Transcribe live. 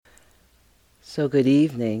So good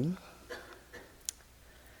evening.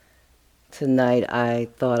 Tonight I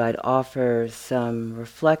thought I'd offer some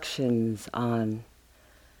reflections on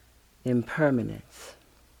impermanence.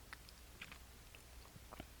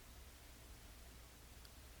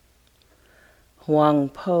 Huang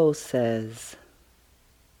Po says,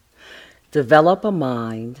 develop a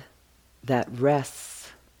mind that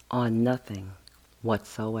rests on nothing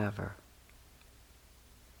whatsoever.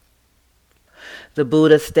 The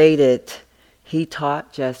Buddha stated he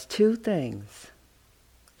taught just two things: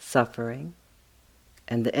 suffering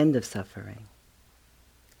and the end of suffering.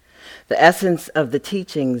 The essence of the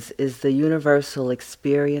teachings is the universal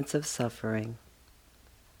experience of suffering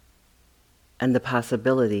and the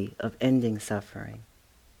possibility of ending suffering.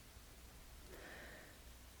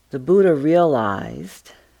 The Buddha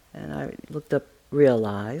realized, and I looked up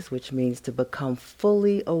realize, which means to become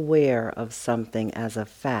fully aware of something as a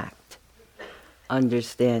fact,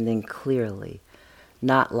 understanding clearly,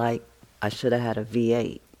 not like I should have had a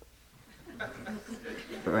V8,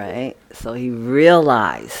 right? So he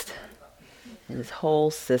realized in his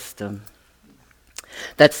whole system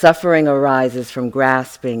that suffering arises from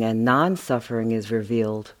grasping and non-suffering is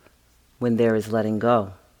revealed when there is letting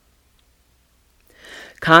go.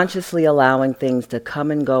 Consciously allowing things to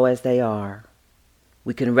come and go as they are,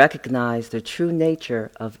 we can recognize the true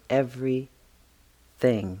nature of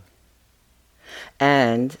everything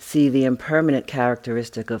and see the impermanent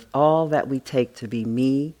characteristic of all that we take to be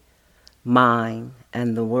me, mine,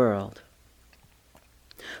 and the world.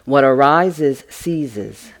 What arises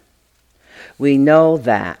ceases. We know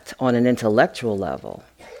that on an intellectual level,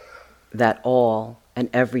 that all and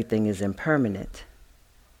everything is impermanent.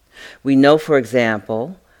 We know, for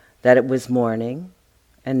example, that it was morning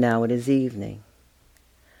and now it is evening,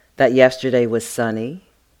 that yesterday was sunny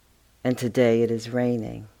and today it is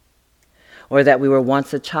raining, or that we were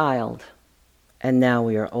once a child and now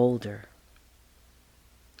we are older.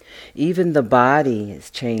 Even the body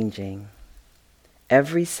is changing.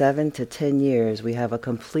 Every 7 to 10 years we have a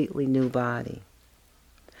completely new body.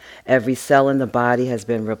 Every cell in the body has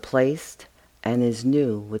been replaced and is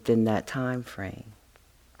new within that time frame.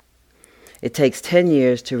 It takes 10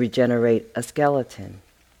 years to regenerate a skeleton.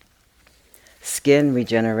 Skin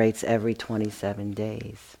regenerates every 27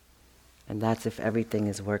 days. And that's if everything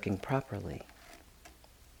is working properly.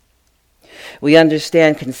 We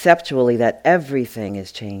understand conceptually that everything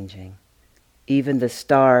is changing, even the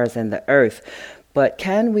stars and the earth. But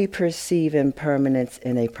can we perceive impermanence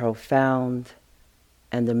in a profound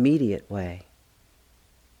and immediate way?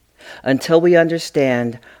 Until we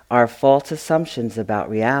understand our false assumptions about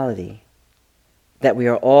reality, that we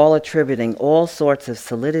are all attributing all sorts of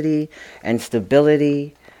solidity and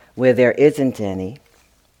stability where there isn't any,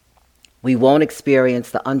 we won't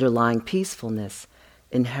experience the underlying peacefulness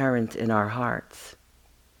inherent in our hearts.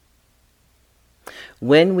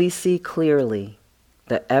 When we see clearly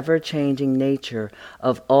the ever-changing nature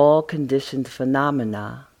of all conditioned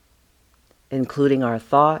phenomena, including our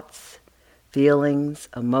thoughts, feelings,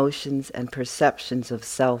 emotions, and perceptions of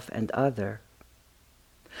self and other,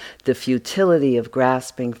 the futility of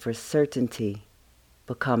grasping for certainty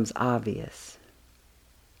becomes obvious.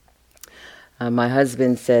 My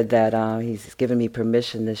husband said that he's given me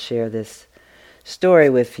permission to share this story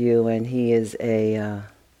with you, and he is a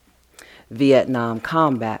Vietnam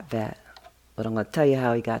combat vet. But I'm going to tell you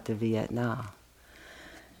how he got to Vietnam.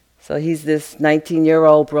 So he's this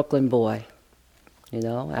 19-year-old Brooklyn boy,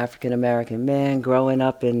 African-American man growing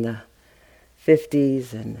up in the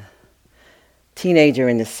 50s and teenager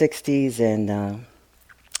in the 60s and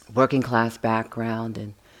working class background,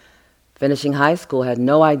 and finishing high school had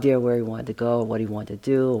no idea where he wanted to go, what he wanted to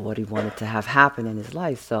do, or what he wanted to have happen in his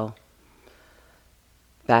life. So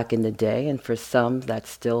back in the day, and for some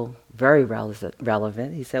that's still very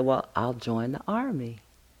relevant, he said, well, I'll join the army.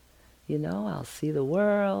 I'll see the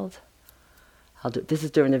world. This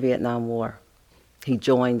is during the Vietnam War. He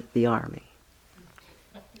joined the army.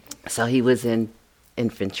 So he was in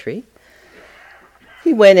infantry.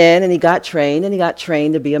 He went in and he got trained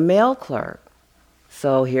to be a mail clerk.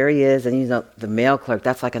 So here he is, and the mail clerk,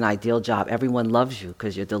 that's like an ideal job. Everyone loves you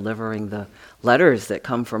because you're delivering the letters that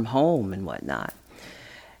come from home and whatnot.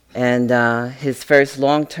 And his first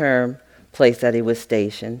long-term place that he was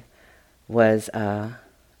stationed was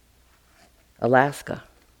Alaska.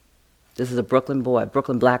 This is a Brooklyn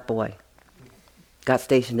black boy. Got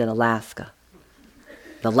stationed in Alaska,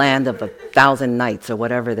 the land of 1,000 nights, or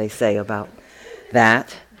whatever they say about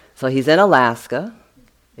that. So he's in Alaska.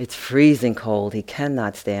 It's freezing cold. He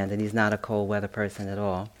cannot stand it. He's not a cold weather person at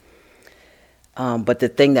all. But the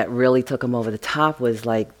thing that really took him over the top was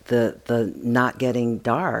like the not getting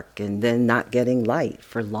dark and then not getting light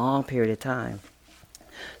for a long period of time.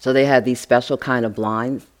 So they had these special kind of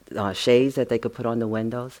blinds, shades that they could put on the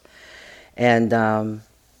windows. And,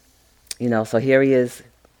 so here he is,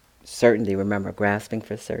 certainty, remember, grasping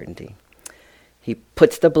for certainty. He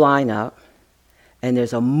puts the blind up, and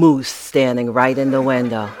there's a moose standing right in the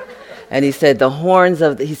window. And he said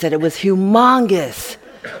he said it was humongous.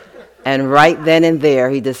 And right then and there,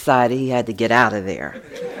 he decided he had to get out of there.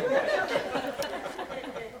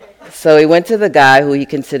 So he went to the guy who he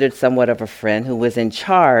considered somewhat of a friend, who was in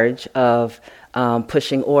charge of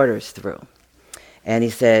pushing orders through. And he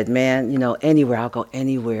said, man, anywhere, I'll go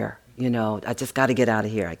anywhere. I just got to get out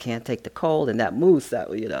of here. I can't take the cold and that moose,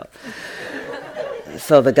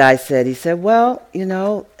 So the guy said, well,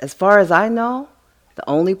 as far as I know, the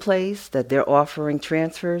only place that they're offering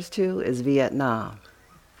transfers to is Vietnam.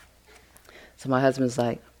 So my husband's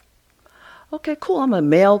like, okay, cool, I'm a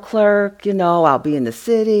mail clerk, I'll be in the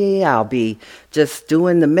city, I'll be just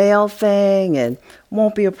doing the mail thing, and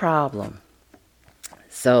won't be a problem.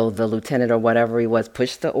 So the lieutenant or whatever he was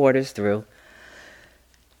pushed the orders through,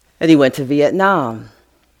 and he went to Vietnam.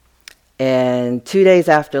 And 2 days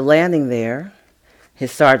after landing there,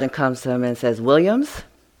 his sergeant comes to him and says, Williams,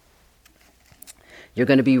 you're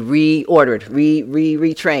going to be reordered,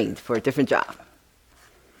 retrained for a different job.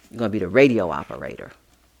 You're going to be the radio operator.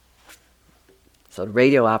 So the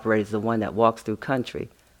radio operator is the one that walks through country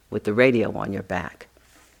with the radio on your back,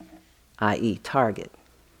 i.e. target.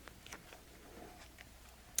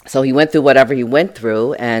 So he went through whatever he went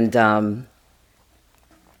through and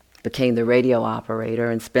became the radio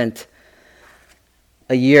operator and spent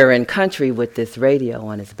a year in country with this radio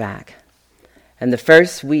on his back. And the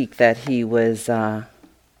first week that he was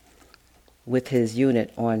with his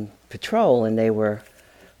unit on patrol and they were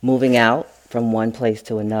moving out from one place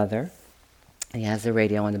to another, he has the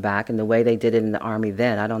radio on the back. And the way they did it in the Army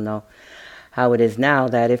then, I don't know how it is now,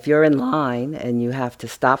 that if you're in line and you have to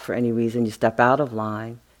stop for any reason, you step out of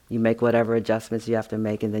line, you make whatever adjustments you have to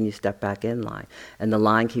make, and then you step back in line. And the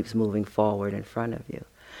line keeps moving forward in front of you.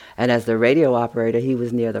 And as the radio operator, he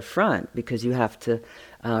was near the front because you have to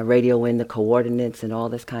radio in the coordinates and all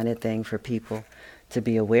this kind of thing for people to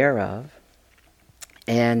be aware of.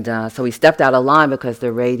 And so he stepped out of line because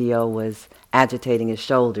the radio was agitating his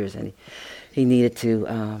shoulders and he needed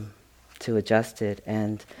to adjust it.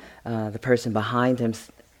 And the person behind him,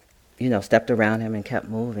 stepped around him and kept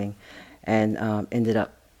moving and ended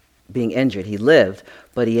up being injured. He lived,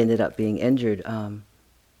 but he ended up being injured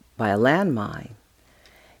by a landmine.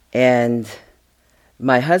 And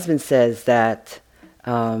my husband says that,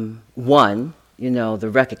 one, the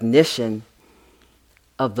recognition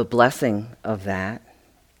of the blessing of that.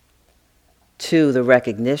 Two, the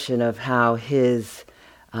recognition of how his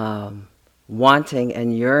wanting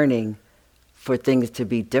and yearning for things to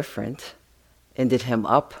be different ended him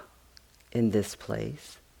up in this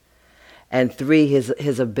place. And three,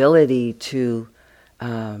 his ability to,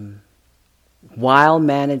 while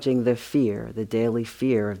managing the fear, the daily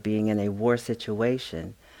fear of being in a war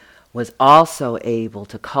situation, was also able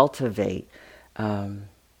to cultivate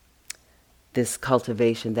this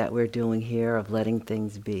cultivation that we're doing here of letting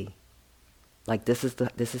things be. Like this is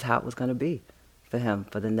how it was going to be for him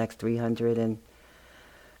for the next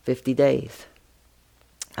 350 days.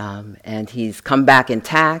 And he's come back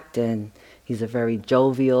intact, and he's a very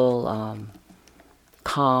jovial,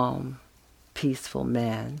 calm, peaceful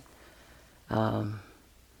man. But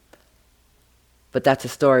that's a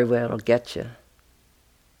story where it'll get you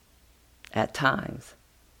at times.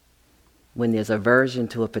 When there's aversion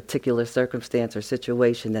to a particular circumstance or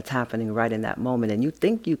situation that's happening right in that moment, and you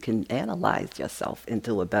think you can analyze yourself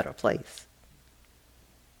into a better place.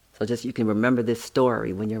 So just you can remember this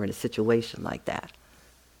story when you're in a situation like that.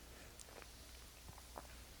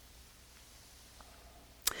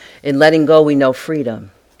 In letting go, we know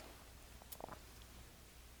freedom.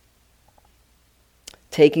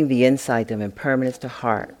 Taking the insight of impermanence to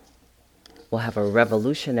heart will have a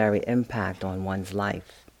revolutionary impact on one's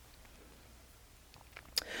life.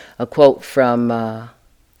 A quote from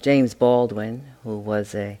James Baldwin, who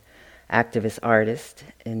was an activist artist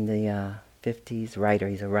in the 50s, writer,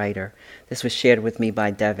 he's a writer. This was shared with me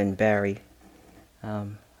by Devin Barry,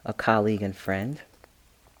 a colleague and friend.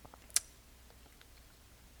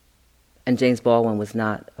 And James Baldwin was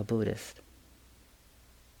not a Buddhist.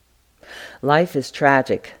 Life is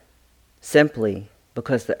tragic simply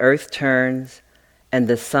because the earth turns and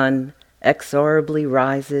the sun inexorably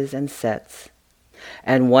rises and sets.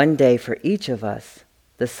 And one day for each of us,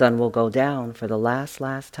 the sun will go down for the last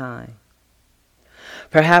time.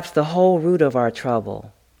 Perhaps the whole root of our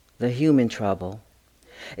trouble, the human trouble,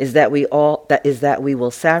 is that we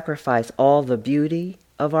will sacrifice all the beauty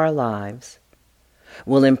of our lives,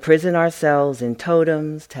 will imprison ourselves in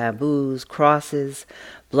totems, taboos, crosses,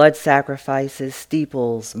 blood sacrifices,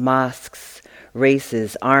 steeples, mosques,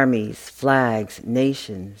 races, armies, flags,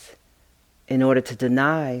 nations, in order to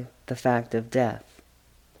deny the fact of death,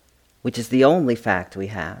 which is the only fact we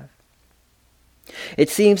have. It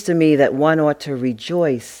seems to me that one ought to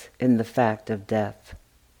rejoice in the fact of death,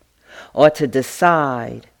 ought to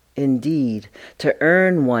decide, indeed, to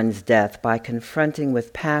earn one's death by confronting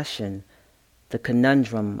with passion the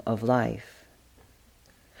conundrum of life.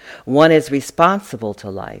 One is responsible to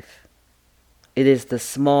life. It is the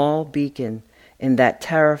small beacon in that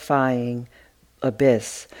terrifying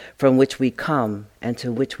abyss from which we come and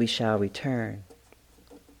to which we shall return.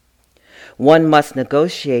 One must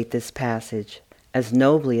negotiate this passage as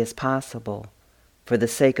nobly as possible for the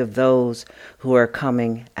sake of those who are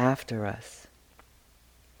coming after us.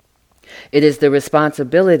 It is the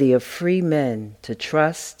responsibility of free men to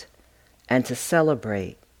trust and to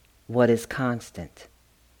celebrate what is constant.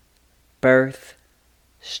 Birth,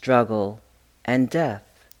 struggle, and death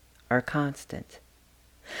are constant.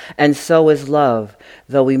 And so is love,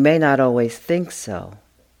 though we may not always think so.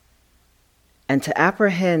 And to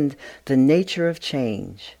apprehend the nature of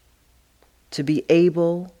change, to be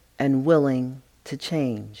able and willing to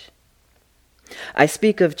change. I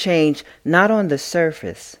speak of change not on the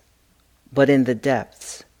surface, but in the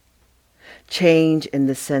depths. Change in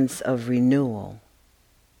the sense of renewal.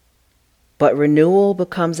 But renewal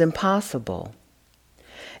becomes impossible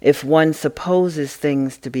if one supposes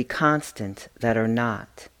things to be constant that are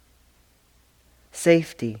not.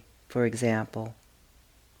 Safety, for example,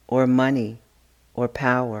 or money, or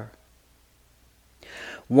power.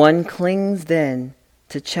 One clings then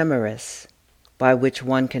to chimeras by which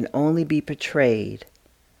one can only be portrayed,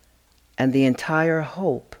 and the entire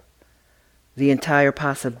hope, the entire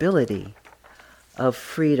possibility of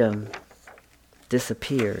freedom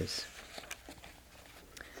disappears.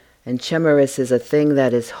 And chimeras is a thing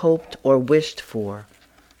that is hoped or wished for,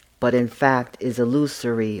 but in fact is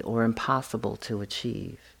illusory or impossible to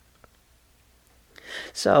achieve.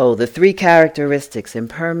 So the three characteristics: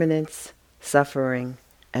 impermanence, suffering,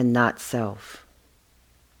 and not self.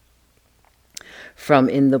 From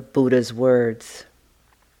In the Buddha's Words.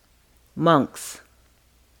 Monks,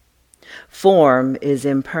 form is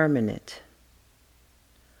impermanent.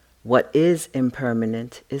 What is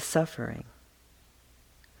impermanent is suffering.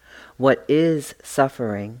 What is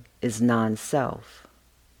suffering is non-self.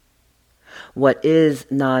 What is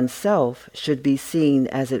non-self should be seen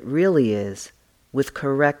as it really is, with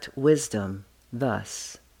correct wisdom,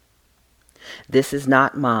 thus: this is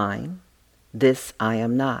not mine, this I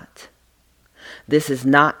am not. This is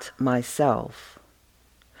not myself.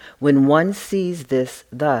 When one sees this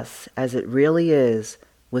thus as it really is,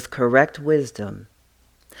 with correct wisdom,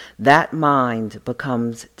 that mind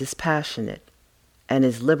becomes dispassionate and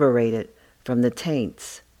is liberated from the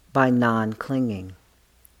taints by non-clinging.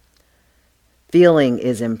 Feeling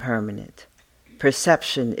is impermanent.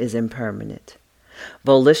 Perception is impermanent.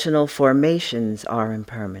 Volitional formations are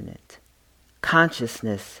impermanent.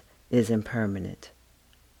 Consciousness is impermanent.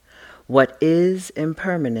 What is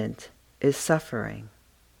impermanent is suffering.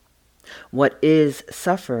 What is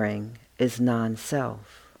suffering is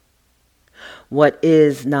non-self. What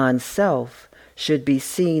is non-self should be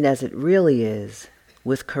seen as it really is,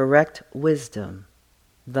 with correct wisdom,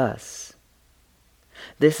 thus: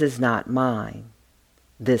 this is not mine,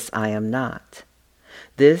 this I am not.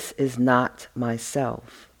 This is not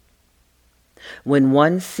myself. When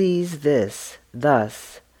one sees this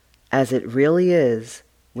thus as it really is,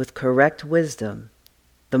 with correct wisdom,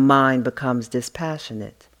 the mind becomes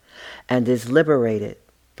dispassionate and is liberated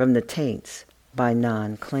from the taints by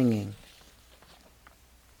non-clinging.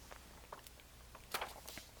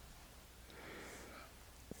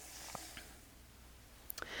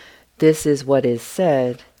 This is what is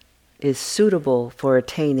said is suitable for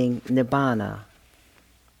attaining nibbana.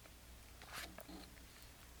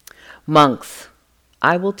 Monks,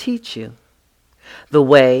 I will teach you the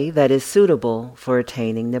way that is suitable for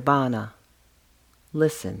attaining nibbana.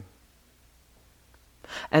 Listen.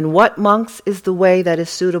 And what, monks, is the way that is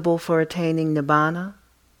suitable for attaining nibbana?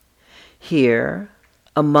 Here,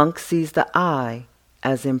 a monk sees the I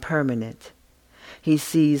as impermanent. He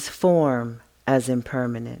sees form as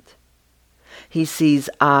impermanent. He sees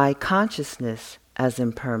I consciousness as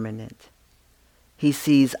impermanent. He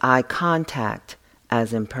sees eye contact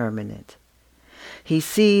as impermanent. He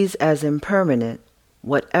sees as impermanent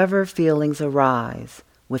whatever feelings arise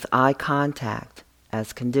with eye contact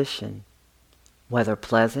as condition, whether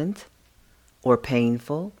pleasant or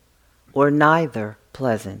painful, or neither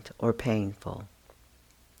pleasant or painful.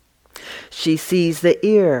 She sees the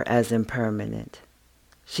ear as impermanent.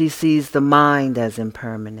 She sees the mind as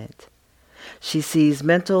impermanent. She sees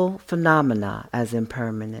mental phenomena as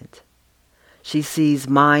impermanent. She sees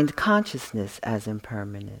mind consciousness as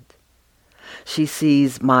impermanent. She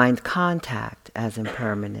sees mind contact as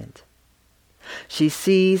impermanent. She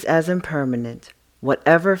sees as impermanent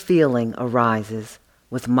whatever feeling arises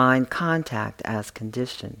with mind contact as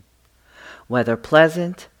condition, whether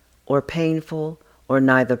pleasant or painful or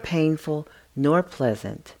neither painful nor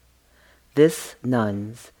pleasant. This,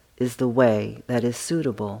 nuns, is the way that is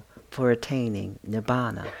suitable for attaining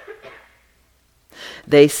Nibbana.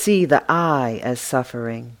 They see the I as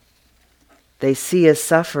suffering. They see as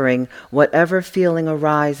suffering whatever feeling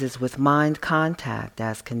arises with mind contact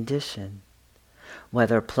as condition,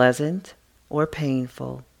 whether pleasant or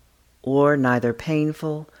painful, or neither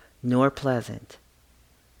painful nor pleasant.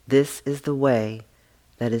 This is the way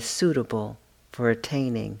that is suitable for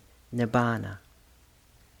attaining Nibbana.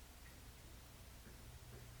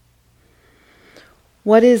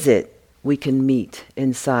 What is it we can meet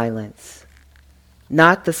in silence?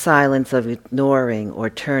 Not the silence of ignoring or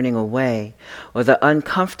turning away, or the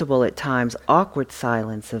uncomfortable at times awkward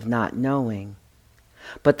silence of not knowing,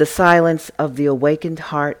 but the silence of the awakened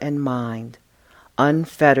heart and mind,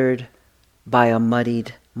 unfettered by a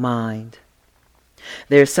muddied mind.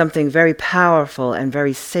 There is something very powerful and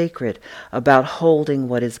very sacred about holding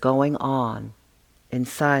what is going on in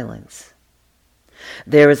silence.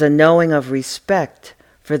 There is a knowing of respect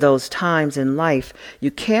for those times in life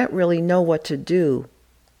you can't really know what to do,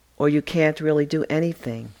 or you can't really do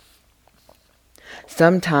anything.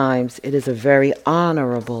 Sometimes it is a very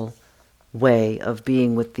honorable way of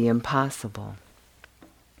being with the impossible.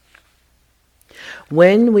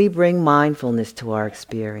 When we bring mindfulness to our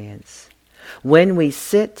experience, when we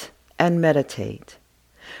sit and meditate,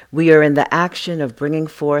 we are in the action of bringing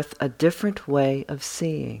forth a different way of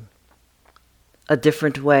seeing, a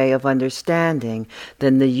different way of understanding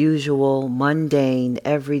than the usual mundane,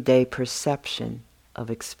 everyday perception of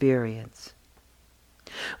experience.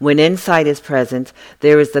 When insight is present,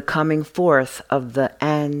 there is the coming forth of the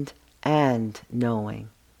and knowing.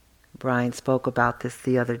 Brian spoke about this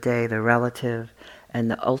the other day, the relative and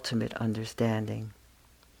the ultimate understanding.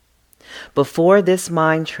 Before this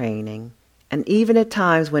mind training, and even at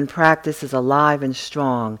times when practice is alive and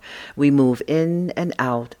strong, we move in and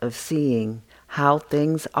out of seeing how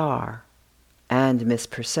things are and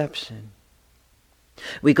misperception.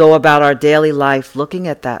 We go about our daily life looking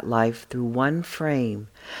at that life through one frame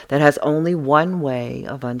that has only one way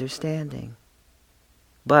of understanding.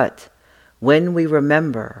 But when we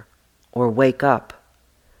remember or wake up,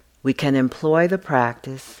 we can employ the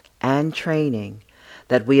practice and training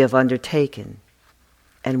that we have undertaken,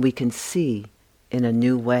 and we can see in a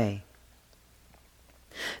new way.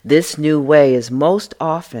 This new way is most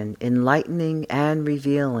often enlightening and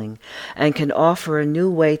revealing, and can offer a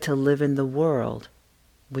new way to live in the world,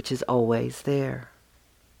 which is always there.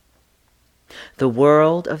 The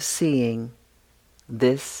world of seeing,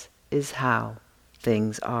 this is how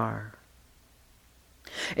things are.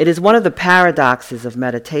 It is one of the paradoxes of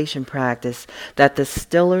meditation practice that the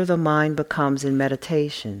stiller the mind becomes in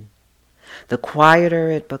meditation, the quieter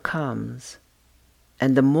it becomes,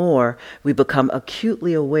 and the more we become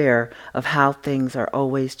acutely aware of how things are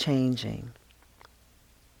always changing.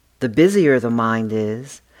 The busier the mind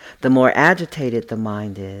is, the more agitated the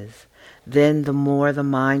mind is, then the more the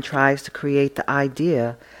mind tries to create the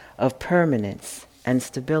idea of permanence and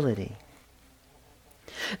stability.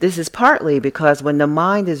 This is partly because when the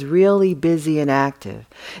mind is really busy and active,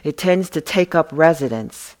 it tends to take up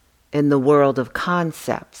residence in the world of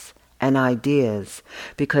concepts and ideas,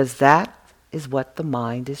 because that is what the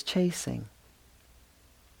mind is chasing.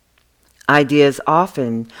 Ideas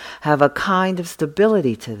often have a kind of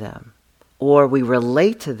stability to them, or we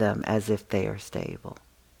relate to them as if they are stable.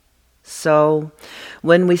 So,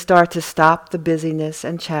 when we start to stop the busyness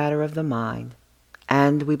and chatter of the mind,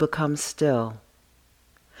 and we become still,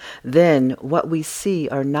 then what we see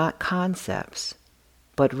are not concepts,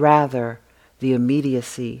 but rather the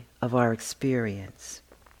immediacy of our experience.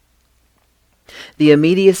 The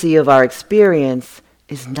immediacy of our experience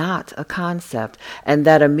is not a concept, and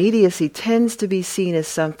that immediacy tends to be seen as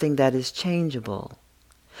something that is changeable,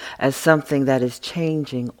 as something that is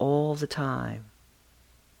changing all the time.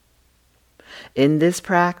 In this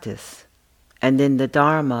practice, and in the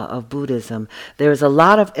Dharma of Buddhism, there is a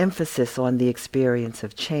lot of emphasis on the experience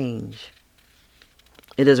of change.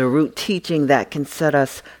 It is a root teaching that can set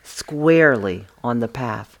us squarely on the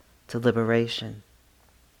path to liberation.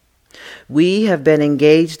 We have been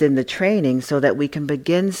engaged in the training so that we can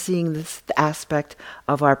begin seeing this aspect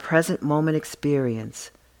of our present moment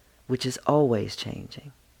experience, which is always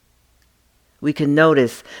changing. We can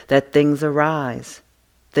notice that things arise,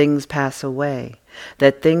 things pass away,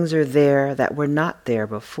 that things are there that were not there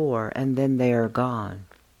before, and then they are gone.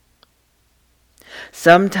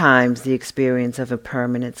 Sometimes the experience of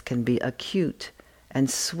impermanence can be acute and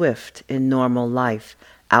swift in normal life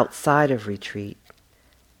outside of retreat,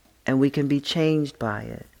 and we can be changed by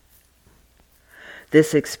it.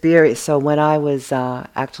 This experience, so when I was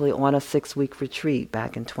actually on a 6-week retreat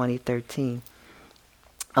back in 2013,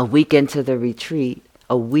 a week into the retreat,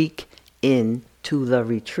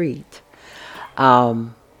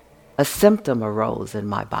 a symptom arose in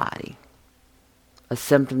my body. A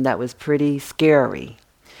symptom that was pretty scary.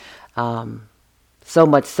 So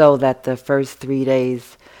much so that the first 3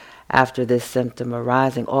 days after this symptom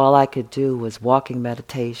arising, all I could do was walking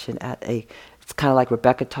meditation it's kind of like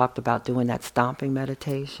Rebecca talked about doing that stomping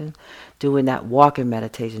meditation, doing that walking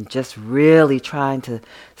meditation, just really trying to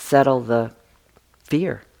settle the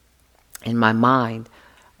fear in my mind.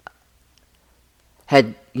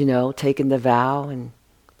 Had, taken the vow and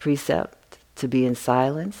precept to be in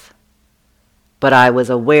silence. But I was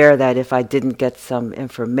aware that if I didn't get some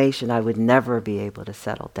information, I would never be able to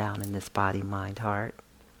settle down in this body, mind, heart.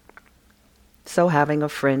 So having a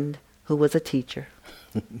friend who was a teacher,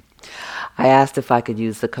 I asked if I could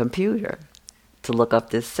use the computer to look up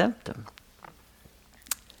this symptom.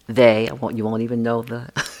 You won't even know the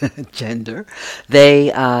gender, they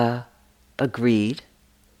agreed,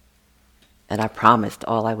 and I promised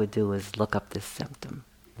all I would do was look up this symptom,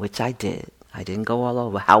 which I did. I didn't go all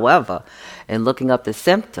over. However, in looking up the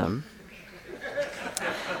symptom,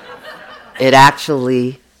 it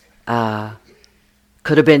actually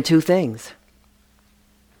could have been 2 things.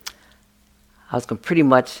 I was pretty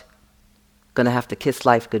much going to have to kiss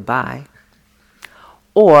life goodbye,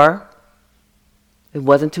 or it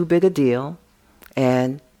wasn't too big a deal,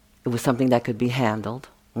 and it was something that could be handled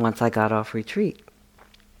once I got off retreat.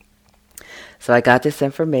 So I got this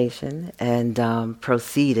information and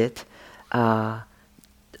proceeded.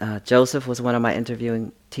 Joseph was one of my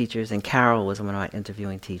interviewing teachers, and Carol was one of my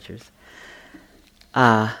interviewing teachers,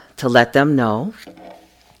 to let them know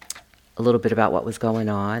a little bit about what was going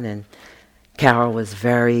on. And Carol was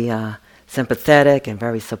very sympathetic and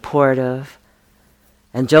very supportive.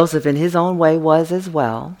 And Joseph, in his own way, was as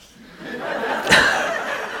well.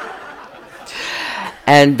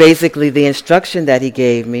 And basically the instruction that he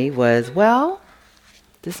gave me was, well,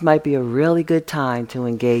 this might be a really good time to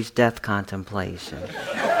engage death contemplation.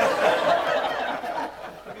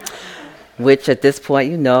 Which at this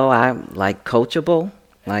point, I'm like coachable.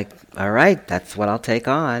 Like, all right, that's what I'll take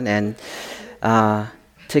on. And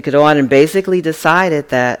took it on and basically decided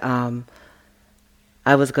that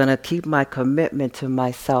I was going to keep my commitment to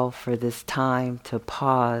myself for this time to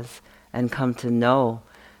pause and come to know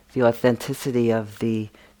the authenticity of the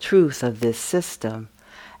truth of this system.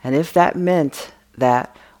 And if that meant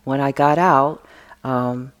that when I got out,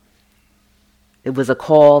 it was a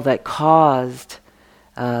call that caused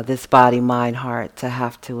this body, mind, heart to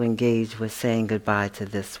have to engage with saying goodbye to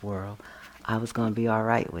this world, I was going to be all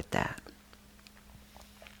right with that.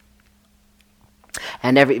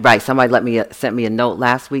 And somebody sent me a note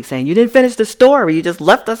last week saying, you didn't finish the story, you just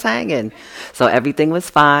left us hanging. So everything was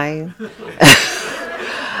fine.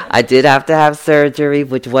 I did have to have surgery,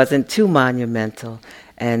 which wasn't too monumental.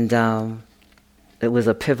 And it was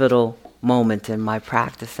a pivotal moment in my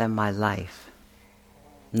practice and my life.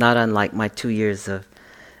 Not unlike my 2 years of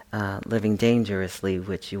living dangerously,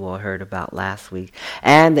 which you all heard about last week.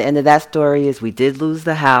 And the end of that story is we did lose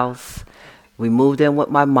the house. We moved in with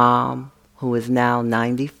my mom, who is now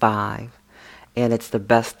 95, and it's the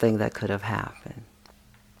best thing that could have happened.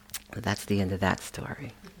 But that's the end of that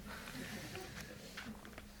story.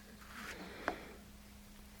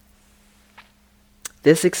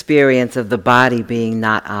 This experience of the body being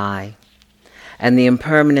not I, and the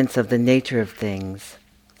impermanence of the nature of things,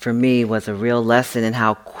 for me was a real lesson in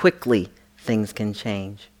how quickly things can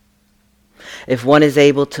change. If one is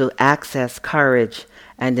able to access courage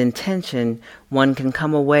and intention, one can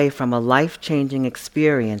come away from a life-changing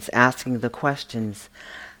experience asking the questions,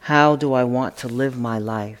 how do I want to live my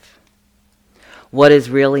life? What is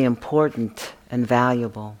really important and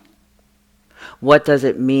valuable? What does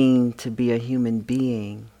it mean to be a human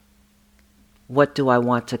being? What do I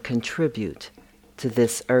want to contribute to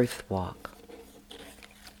this earth walk?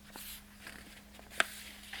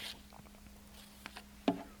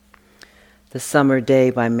 The Summer Day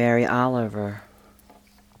by Mary Oliver.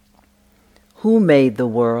 Who made the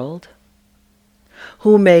world?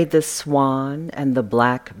 Who made the swan and the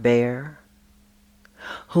black bear?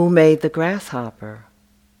 Who made the grasshopper?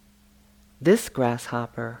 This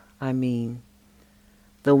grasshopper, I mean,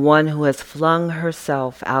 the one who has flung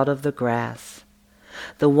herself out of the grass,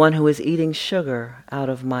 the one who is eating sugar out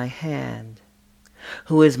of my hand,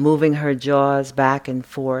 who is moving her jaws back and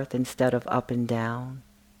forth instead of up and down,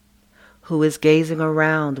 who is gazing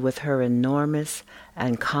around with her enormous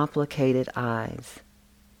and complicated eyes.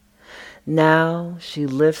 Now she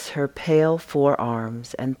lifts her pale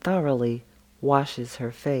forearms and thoroughly washes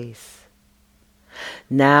her face.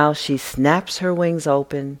 Now she snaps her wings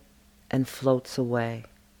open and floats away.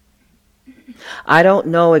 I don't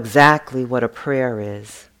know exactly what a prayer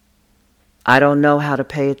is. I don't know how to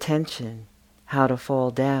pay attention, how to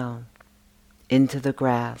fall down into the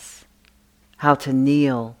grass, how to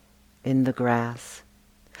kneel in the grass,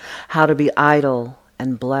 how to be idle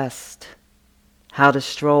and blessed, how to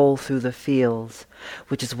stroll through the fields,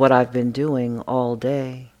 which is what I've been doing all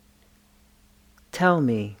day. Tell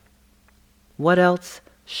me, what else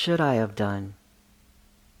should I have done?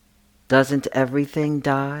 Doesn't everything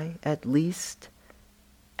die at least,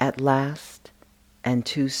 at last, and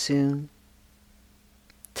too soon?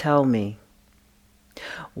 Tell me,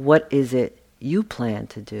 what is it you plan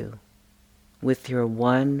to do with your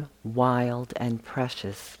one wild and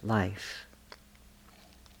precious life?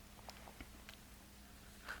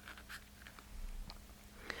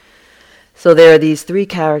 So there are these three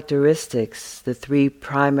characteristics, the three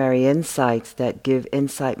primary insights that give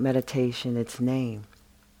insight meditation its name.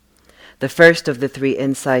 The first of the three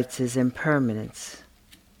insights is impermanence.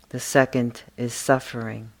 The second is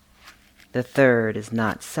suffering. The third is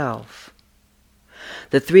not self.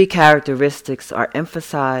 The three characteristics are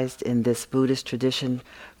emphasized in this Buddhist tradition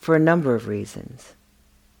for a number of reasons.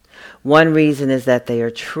 One reason is that they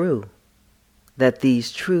are true, that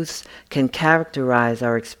these truths can characterize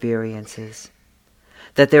our experiences,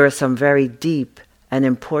 that there are some very deep and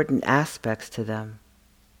important aspects to them,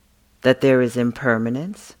 that there is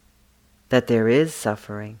impermanence, that there is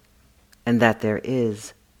suffering, and that there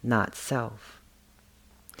is not self.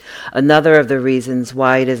 Another of the reasons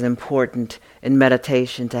why it is important in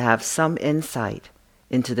meditation to have some insight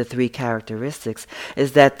into the three characteristics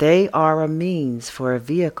is that they are a means for a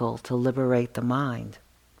vehicle to liberate the mind.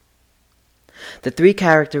 The three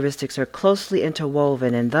characteristics are closely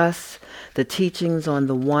interwoven, and thus the teachings on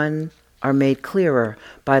the one are made clearer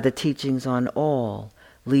by the teachings on all,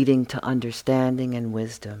 leading to understanding and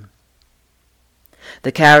wisdom.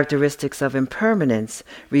 The characteristics of impermanence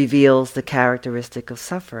reveals the characteristic of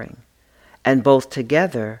suffering, and both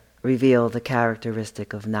together reveal the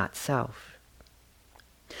characteristic of not self.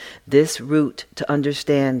 This route to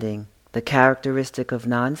understanding the characteristic of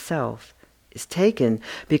non-self is taken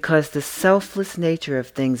because the selfless nature of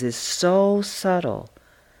things is so subtle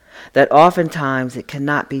that oftentimes it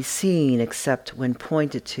cannot be seen except when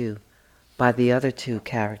pointed to by the other two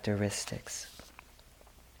characteristics.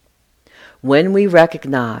 When we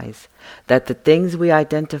recognize that the things we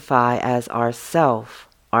identify as ourself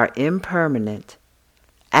are impermanent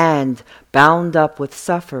and bound up with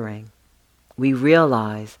suffering, we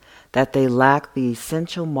realize that they lack the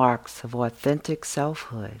essential marks of authentic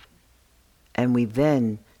selfhood, and we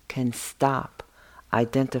then can stop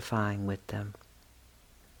identifying with them.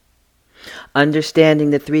 Understanding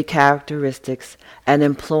the three characteristics and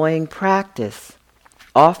employing practice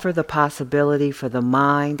offer the possibility for the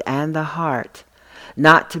mind and the heart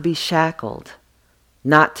not to be shackled,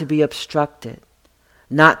 not to be obstructed,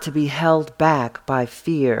 not to be held back by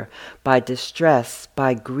fear, by distress,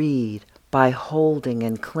 by greed, by holding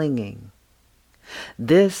and clinging.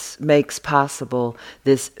 This makes possible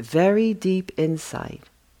this very deep insight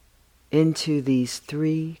into these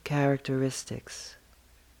three characteristics.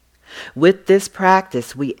 With this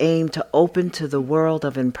practice, we aim to open to the world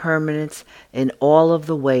of impermanence in all of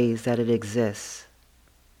the ways that it exists.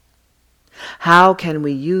 How can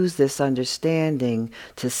we use this understanding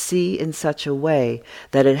to see in such a way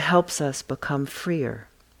that it helps us become freer?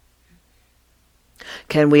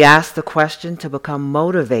 Can we ask the question to become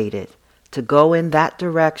motivated to go in that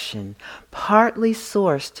direction, partly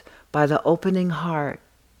sourced by the opening heart,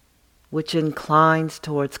 which inclines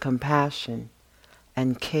towards compassion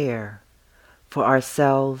and care for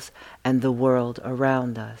ourselves and the world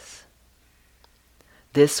around us?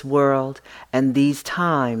 This world and these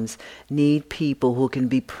times need people who can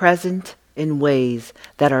be present in ways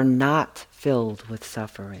that are not filled with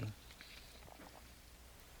suffering.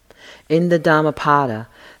 In the Dhammapada,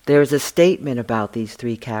 there is a statement about these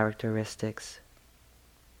three characteristics.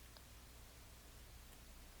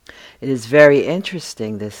 It is very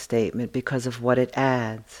interesting, this statement, because of what it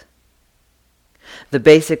adds. The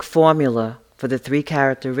basic formula for the three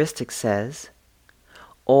characteristics says,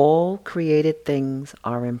 all created things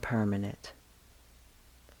are impermanent.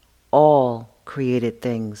 All created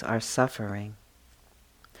things are suffering.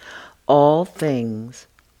 All things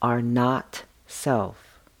are not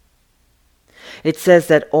self. It says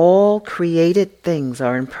that all created things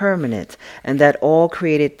are impermanent and that all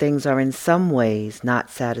created things are in some ways not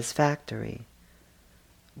satisfactory.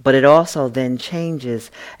 But it also then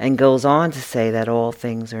changes and goes on to say that all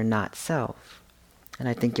things are not self. And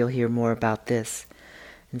I think you'll hear more about this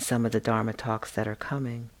in some of the Dharma talks that are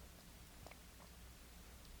coming.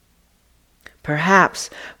 Perhaps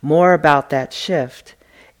more about that shift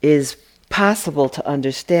is possible to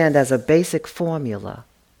understand as a basic formula.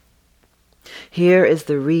 Here is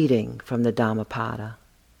the reading from the Dhammapada.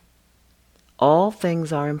 All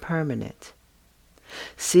things are impermanent.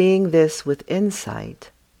 Seeing this with insight,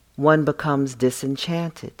 one becomes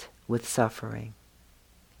disenchanted with suffering.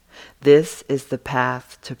 This is the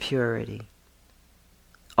path to purity.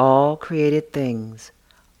 All created things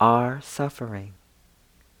are suffering.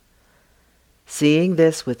 Seeing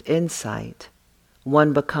this with insight,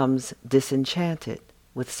 one becomes disenchanted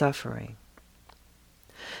with suffering.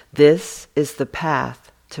 This is the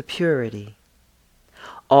path to purity.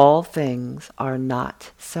 All things are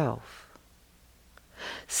not self.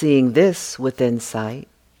 Seeing this with insight,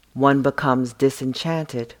 one becomes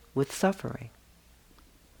disenchanted with suffering.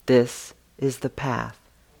 This is the path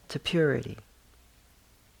to purity.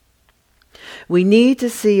 We need to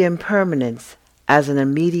see impermanence as an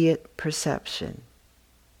immediate perception.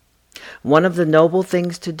 One of the noble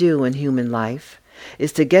things to do in human life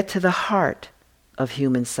is to get to the heart of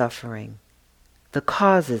human suffering, the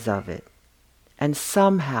causes of it, and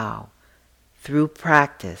somehow, through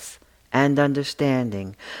practice and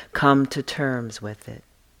understanding, come to terms with it.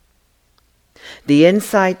 The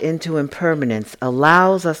insight into impermanence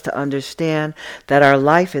allows us to understand that our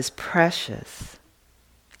life is precious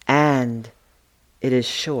and it is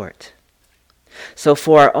short. So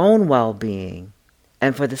for our own well-being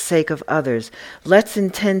and for the sake of others, let's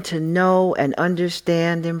intend to know and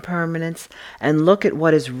understand impermanence and look at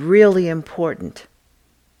what is really important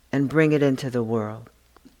and bring it into the world.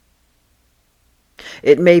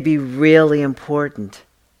 It may be really important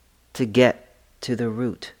to get to the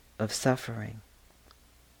root of suffering.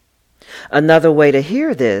 Another way to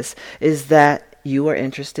hear this is that you are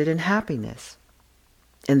interested in happiness,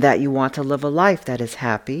 and that you want to live a life that is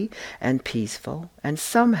happy and peaceful, and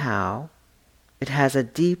somehow it has a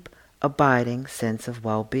deep, abiding sense of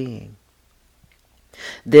well-being.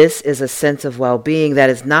 This is a sense of well-being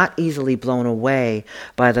that is not easily blown away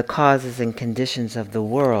by the causes and conditions of the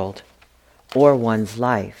world or one's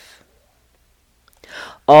life.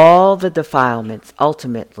 All the defilements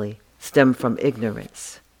ultimately stem from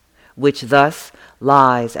ignorance, which thus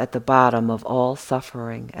lies at the bottom of all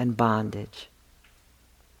suffering and bondage.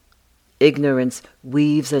 Ignorance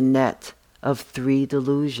weaves a net of three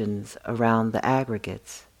delusions around the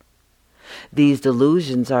aggregates. These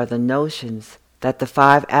delusions are the notions that the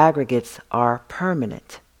five aggregates are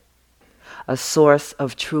permanent, a source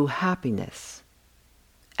of true happiness,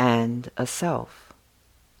 and a self.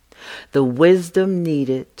 The wisdom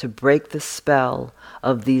needed to break the spell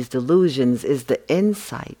of these delusions is the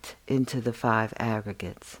insight into the five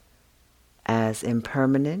aggregates as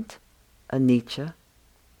impermanent, anicca,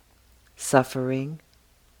 suffering,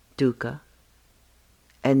 dukkha,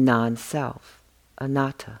 and non-self,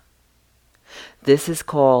 anatta. This is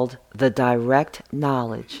called the direct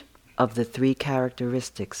knowledge of the three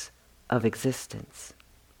characteristics of existence.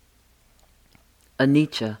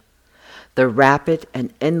 Anicca, the rapid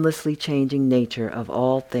and endlessly changing nature of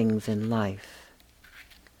all things in life.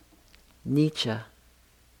 Nicca,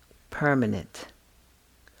 permanent.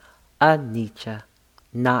 Anicca,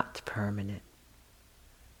 not permanent.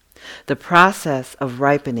 The process of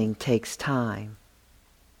ripening takes time.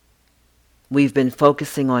 We've been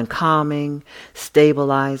focusing on calming,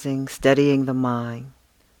 stabilizing, steadying the mind.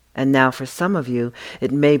 And now for some of you,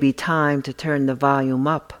 it may be time to turn the volume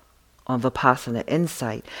up on Vipassana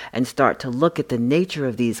insight and start to look at the nature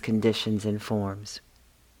of these conditions and forms.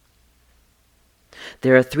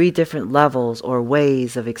 There are three different levels or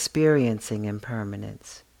ways of experiencing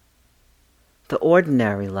impermanence. The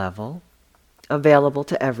ordinary level, available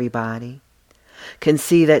to everybody, can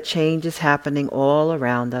see that change is happening all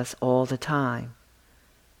around us all the time.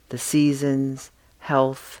 The seasons,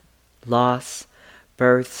 health, loss,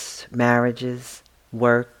 births, marriages,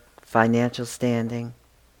 work, financial standing.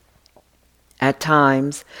 At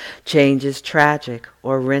times, change is tragic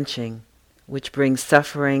or wrenching, which brings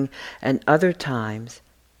suffering, and other times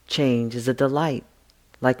change is a delight,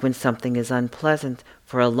 like when something is unpleasant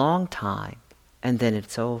for a long time and then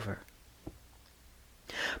it's over.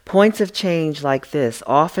 Points of change like this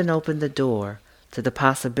often open the door to the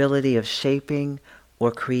possibility of shaping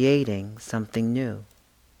or creating something new.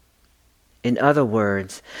 In other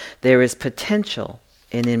words, there is potential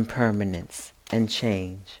in impermanence and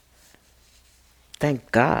change.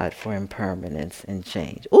 Thank God for impermanence and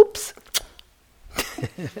change. Oops!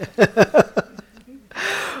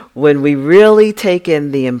 When we really take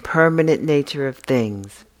in the impermanent nature of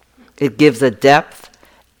things, it gives a depth.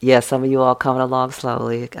 Yes, some of you all coming along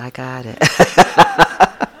slowly. I got it.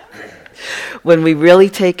 When we really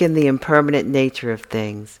take in the impermanent nature of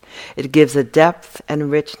things, it gives a depth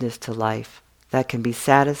and richness to life that can be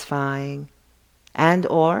satisfying and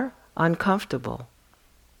or uncomfortable.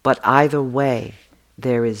 But either way,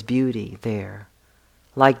 there is beauty there,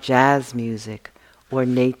 like jazz music or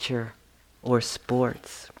nature or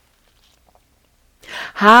sports.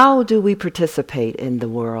 How do we participate in the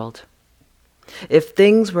world? If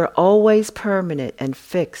things were always permanent and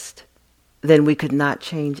fixed, then we could not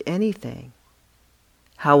change anything.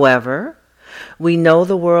 However, we know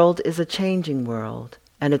the world is a changing world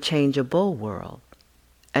and a changeable world,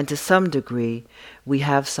 and to some degree we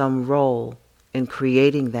have some role in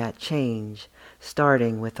creating that change,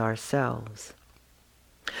 starting with ourselves.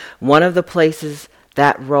 One of the places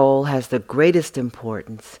that role has the greatest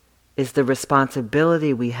importance is the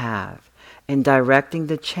responsibility we have in directing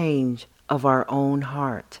the change of our own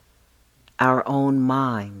heart, our own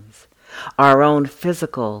minds, our own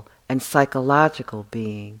physical and psychological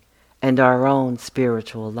being, and our own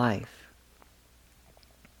spiritual life.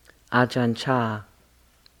 Ajahn Chah.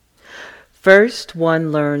 First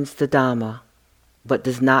one learns the Dhamma, but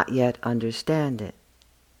does not yet understand it.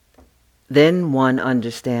 Then one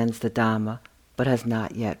understands the Dhamma, but has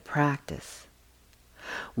not yet practiced.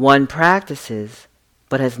 One practices,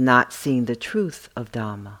 but has not seen the truth of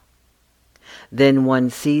Dhamma. Then one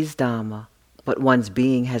sees Dhamma, but one's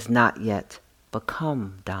being has not yet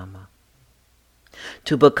become Dhamma.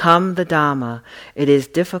 To become the Dhamma, it is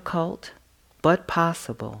difficult, but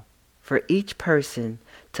possible, for each person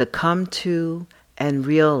to come to and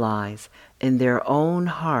realize in their own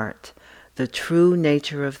heart the true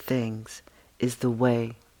nature of things is the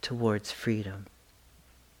way towards freedom.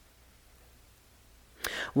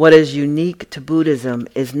 What is unique to Buddhism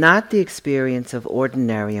is not the experience of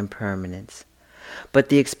ordinary impermanence, but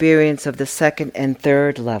the experience of the second and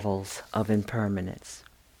third levels of impermanence.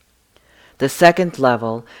 The second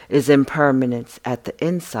level is impermanence at the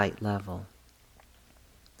insight level.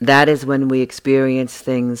 That is when we experience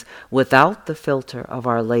things without the filter of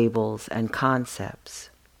our labels and concepts.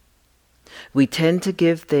 We tend to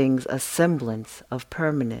give things a semblance of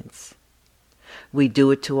permanence. We do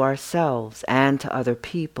it to ourselves and to other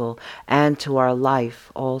people and to our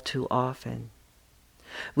life all too often.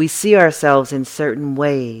 We see ourselves in certain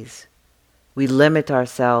ways. We limit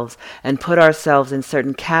ourselves and put ourselves in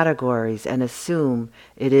certain categories and assume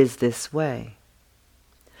it is this way.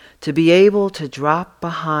 To be able to drop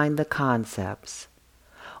behind the concepts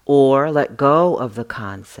or let go of the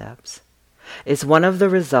concepts is one of the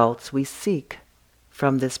results we seek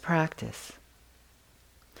from this practice.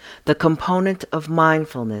 The component of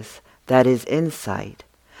mindfulness that is insight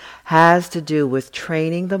has to do with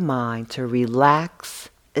training the mind to relax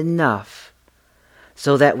enough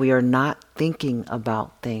so that we are not thinking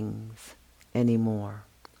about things anymore.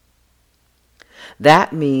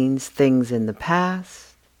 That means things in the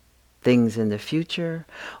past, things in the future,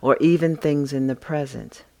 or even things in the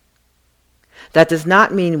present. That does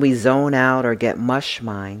not mean we zone out or get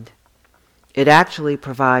mush-mind. It actually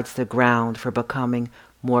provides the ground for becoming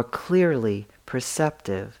more clearly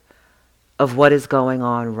perceptive of what is going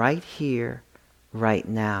on right here, right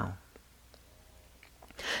now.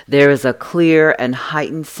 There is a clear and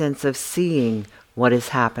heightened sense of seeing what is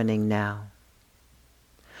happening now.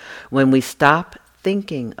 When we stop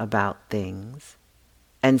thinking about things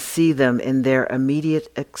and see them in their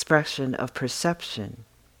immediate expression of perception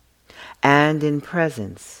and in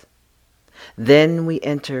presence, then we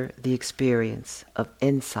enter the experience of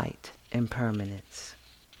insight impermanence.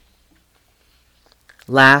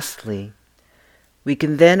 Lastly, we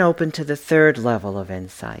can then open to the third level of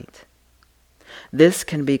insight. This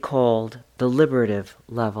can be called the liberative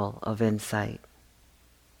level of insight.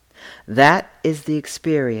 That is the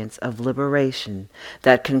experience of liberation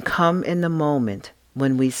that can come in the moment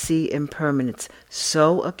when we see impermanence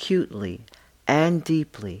so acutely and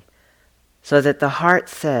deeply so that the heart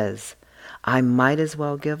says, I might as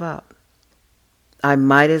well give up. I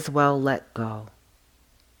might as well let go.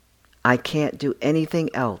 I can't do anything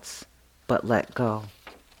else but let go.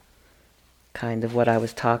 Kind of what I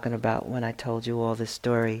was talking about when I told you all this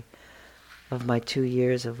story of my 2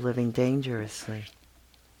 years of living dangerously.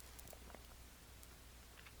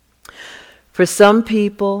 For some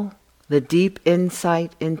people, the deep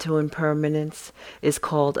insight into impermanence is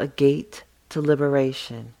called a gate to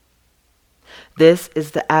liberation. This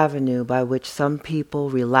is the avenue by which some people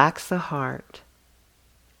relax the heart.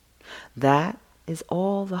 That is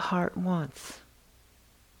all the heart wants.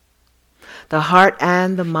 The heart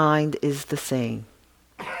and the mind is the same.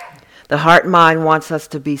 The heart-mind wants us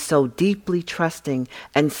to be so deeply trusting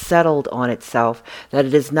and settled on itself that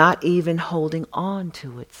it is not even holding on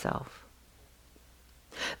to itself.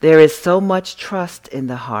 There is so much trust in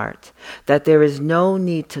the heart that there is no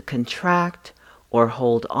need to contract or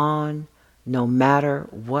hold on, no matter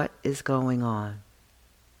what is going on.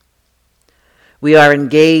 We are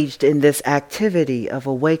engaged in this activity of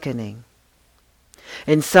awakening.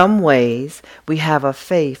 In some ways, we have a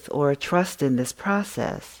faith or a trust in this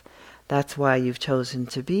process. That's why you've chosen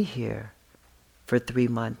to be here for 3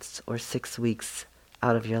 months or 6 weeks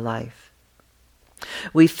out of your life.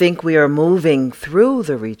 We think we are moving through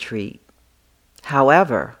the retreat.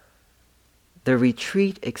 However, the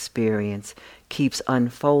retreat experience keeps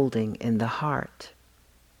unfolding in the heart.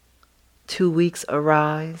 2 weeks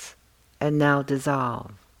arise and now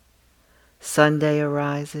dissolve. Sunday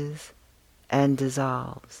arises and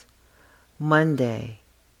dissolves. Monday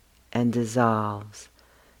and dissolves.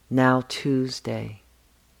 Now Tuesday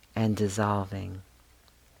and dissolving.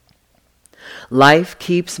 Life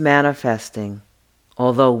keeps manifesting,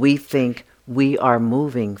 although we think we are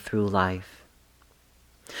moving through life.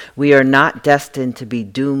 We are not destined to be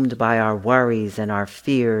doomed by our worries and our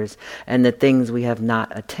fears and the things we have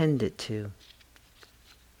not attended to.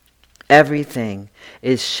 Everything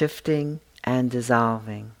is shifting and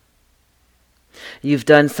dissolving. You've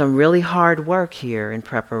done some really hard work here in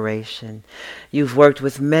preparation. You've worked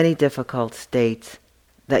with many difficult states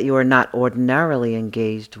that you are not ordinarily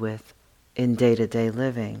engaged with in day-to-day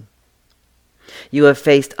living. You have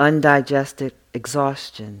faced undigested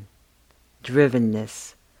exhaustion,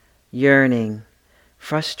 drivenness, yearning,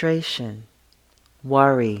 frustration,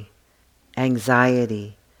 worry,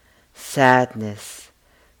 anxiety, sadness,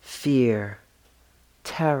 fear,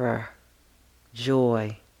 terror,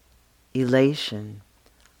 joy, elation,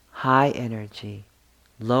 high energy,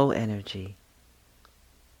 low energy.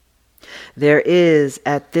 There is,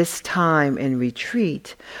 at this time in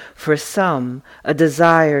retreat, for some, a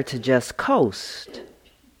desire to just coast,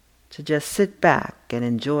 to just sit back and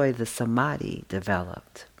enjoy the samadhi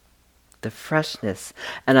developed, the freshness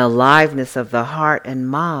and aliveness of the heart and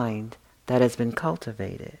mind that has been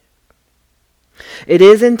cultivated. It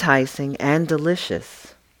is enticing and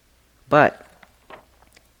delicious, but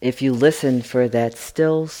if you listen for that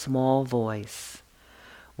still small voice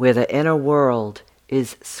where the inner world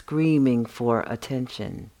is screaming for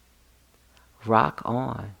attention, rock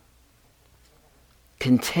on.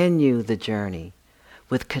 Continue the journey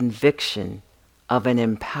with conviction of an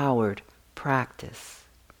empowered practice.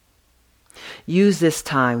 Use this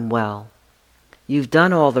time well. You've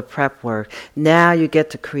done all the prep work. Now you get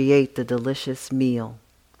to create the delicious meal.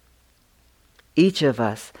 Each of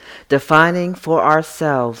us defining for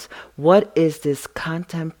ourselves what is this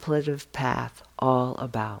contemplative path all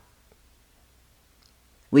about.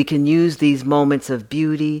 We can use these moments of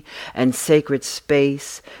beauty and sacred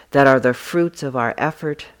space that are the fruits of our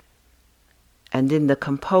effort, and in the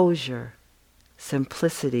composure,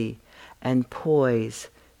 simplicity, and poise,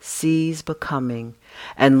 seize becoming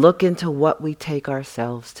and look into what we take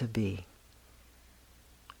ourselves to be.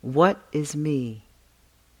 What is me?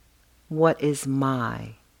 What is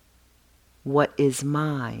my? What is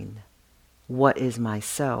mine? What is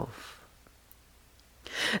myself?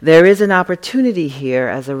 There is an opportunity here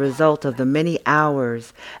as a result of the many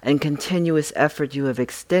hours and continuous effort you have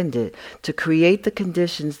extended to create the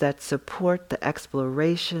conditions that support the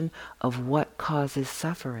exploration of what causes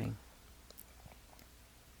suffering.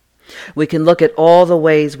 We can look at all the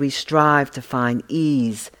ways we strive to find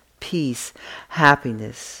ease, peace,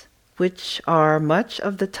 happiness, which are much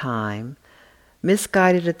of the time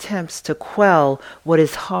misguided attempts to quell what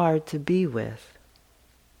is hard to be with.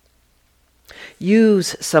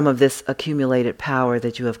 Use some of this accumulated power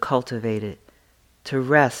that you have cultivated to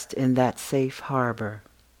rest in that safe harbor.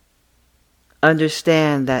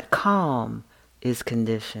 Understand that calm is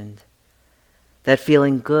conditioned, that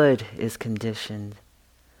feeling good is conditioned,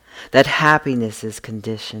 that happiness is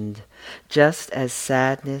conditioned, just as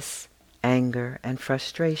sadness, anger, and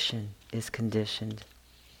frustration is conditioned.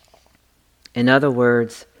 In other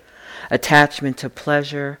words, attachment to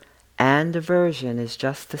pleasure and aversion is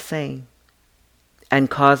just the same, and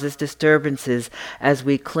causes disturbances as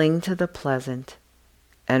we cling to the pleasant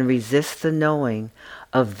and resist the knowing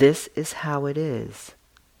of this is how it is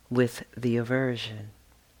with the aversion.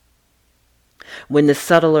 When the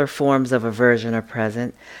subtler forms of aversion are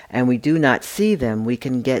present and we do not see them, we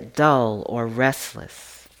can get dull or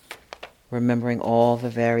restless, remembering all the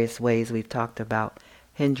various ways we've talked about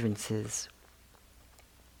hindrances.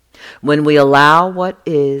 When we allow what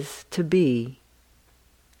is to be,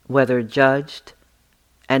 whether judged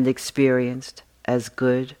and experienced as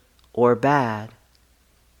good or bad,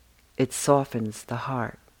 it softens the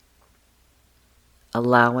heart.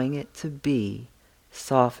 Allowing it to be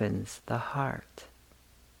softens the heart.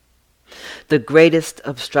 The greatest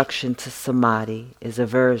obstruction to samadhi is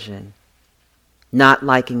aversion. Not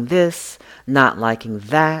liking this, not liking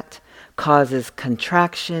that, causes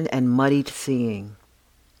contraction and muddied seeing.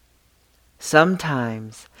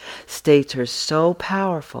 Sometimes states are so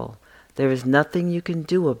powerful there is nothing you can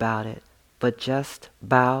do about it but just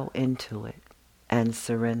bow into it and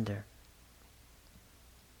surrender.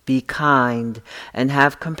 Be kind and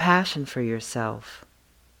have compassion for yourself.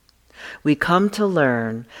 We come to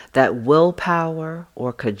learn that willpower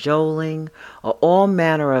or cajoling or all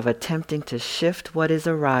manner of attempting to shift what is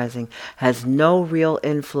arising has no real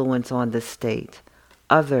influence on the state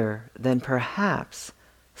other than perhaps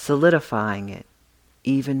solidifying it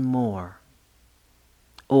even more.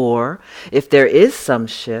 Or, if there is some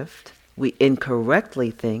shift, we incorrectly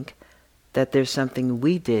think that there's something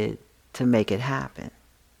we did to make it happen.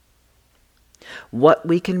 What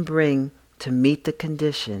we can bring to meet the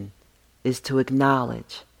condition is to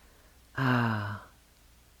acknowledge,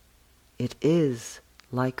 it is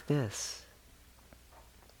like this.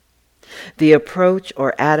 The approach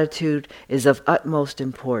or attitude is of utmost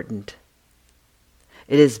importance.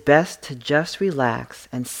 It is best to just relax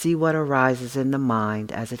and see what arises in the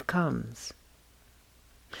mind as it comes.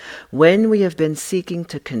 When we have been seeking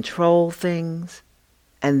to control things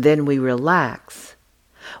and then we relax,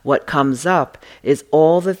 what comes up is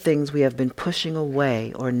all the things we have been pushing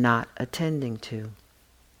away or not attending to.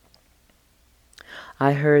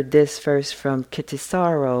 I heard this first from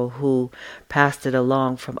Kittisaro, who passed it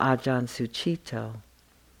along from Ajahn Sucitto,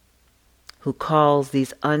 who calls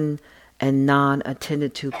these and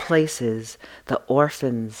non-attended to places the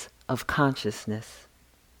orphans of consciousness.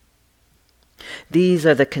 These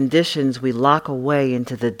are the conditions we lock away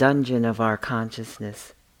into the dungeon of our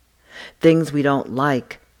consciousness. Things we don't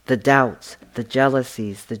like, the doubts, the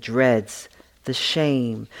jealousies, the dreads, the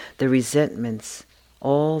shame, the resentments,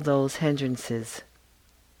 all those hindrances.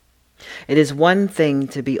 It is one thing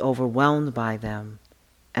to be overwhelmed by them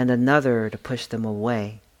and another to push them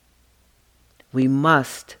away. We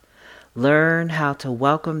must learn how to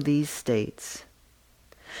welcome these states.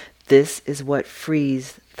 This is what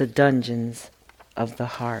frees the dungeons of the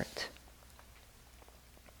heart.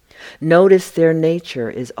 Notice their nature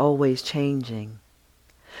is always changing.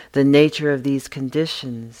 The nature of these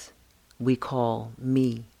conditions we call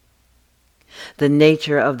me. The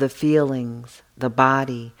nature of the feelings, the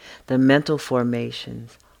body, the mental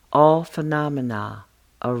formations, all phenomena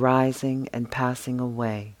arising and passing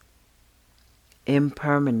away.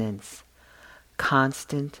 Impermanence,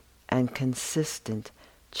 constant and consistent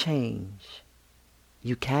change.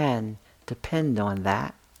 You can depend on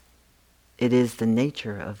that. It is the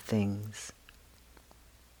nature of things.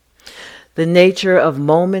 The nature of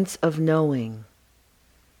moments of knowing.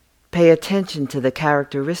 Pay attention to the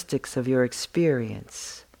characteristics of your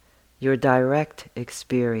experience, your direct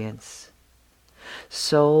experience.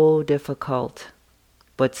 So difficult,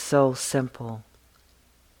 but so simple.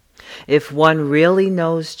 If one really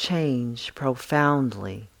knows change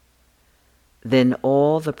profoundly, then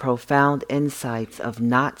all the profound insights of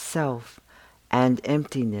not self and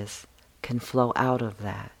emptiness can flow out of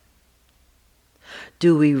that.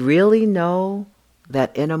 Do we really know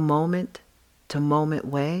that in a moment-to-moment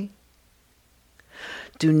way?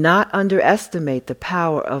 Do not underestimate the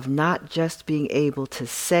power of not just being able to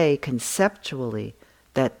say conceptually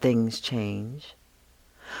that things change,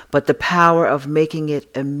 but the power of making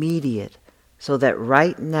it immediate so that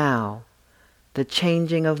right now, the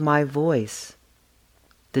changing of my voice,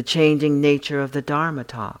 the changing nature of the Dharma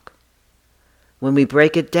talk. When we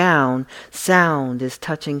break it down, sound is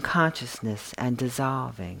touching consciousness and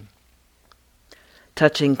dissolving.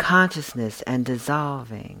 Touching consciousness and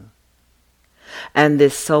dissolving. And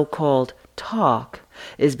this so-called talk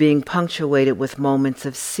is being punctuated with moments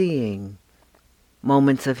of seeing,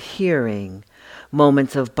 moments of hearing,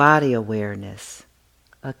 moments of body awareness,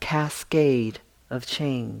 a cascade of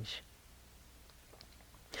change.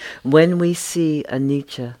 When we see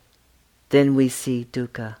anicca, Then we see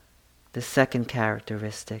dukkha, the second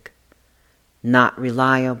characteristic. Not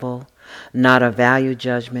reliable, not a value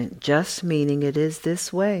judgment, just meaning it is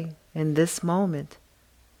this way in this moment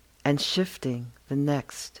and shifting the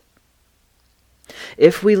next.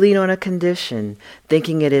 If we lean on a condition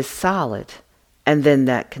thinking it is solid and then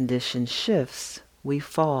that condition shifts, we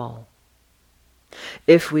fall.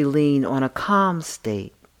 If we lean on a calm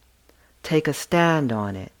state, take a stand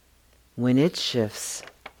on it, when it shifts,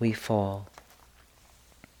 we fall.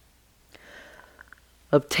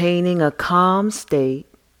 Obtaining a calm state,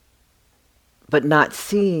 but not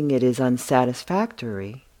seeing it is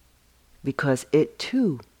unsatisfactory, because it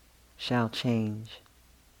too shall change.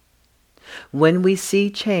 When we see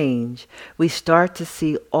change, we start to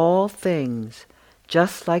see all things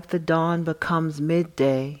just like the dawn becomes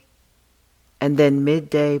midday, and then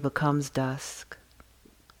midday becomes dusk.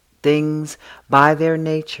 Things, by their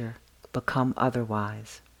nature, become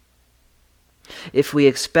otherwise. If we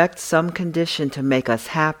expect some condition to make us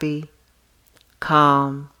happy,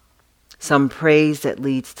 calm, some praise that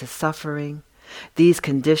leads to suffering, these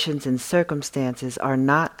conditions and circumstances are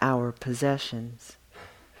not our possessions.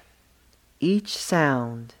 Each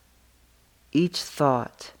sound, each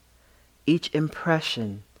thought, each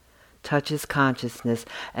impression touches consciousness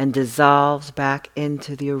and dissolves back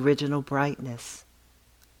into the original brightness,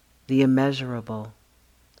 the immeasurable.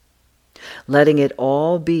 Letting it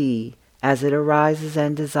all be as it arises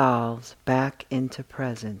and dissolves back into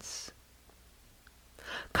presence.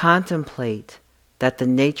 Contemplate that the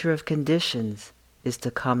nature of conditions is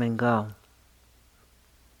to come and go.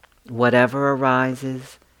 Whatever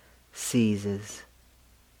arises, ceases.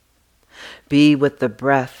 Be with the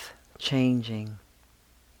breath changing,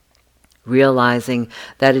 realizing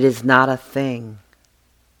that it is not a thing,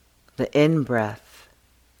 the in-breath,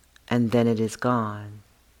 and then it is gone,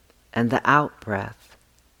 and the out-breath,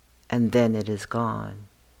 and then it is gone.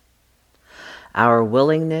 Our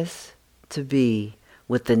willingness to be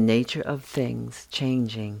with the nature of things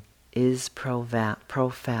changing is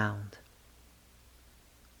profound.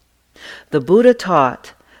 The Buddha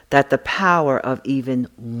taught that the power of even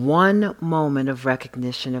one moment of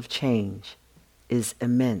recognition of change is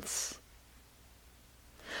immense.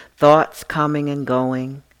 Thoughts coming and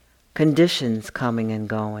going, conditions coming and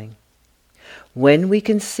going. When we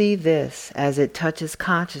can see this as it touches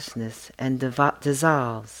consciousness and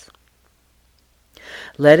dissolves,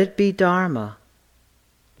 let it be Dharma,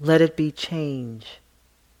 let it be change,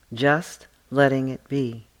 just letting it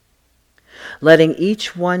be. Letting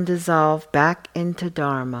each one dissolve back into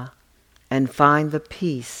Dharma and find the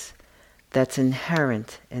peace that's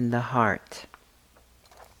inherent in the heart.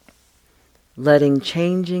 Letting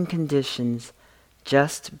changing conditions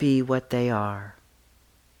just be what they are.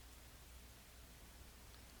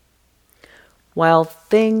 While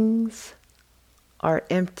things are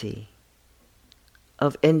empty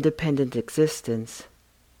of independent existence,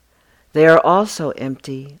 they are also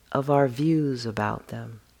empty of our views about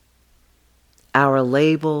them. Our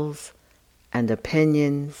labels and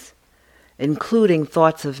opinions, including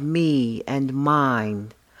thoughts of me and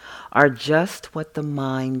mine, are just what the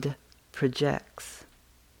mind projects.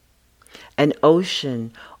 An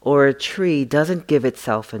ocean or a tree doesn't give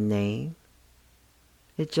itself a name.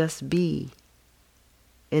 It just be.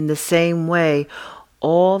 In the same way,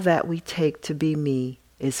 all that we take to be me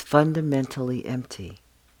is fundamentally empty.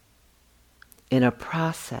 In a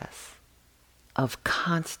process of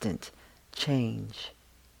constant change.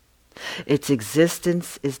 Its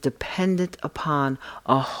existence is dependent upon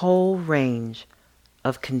a whole range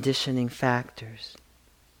of conditioning factors.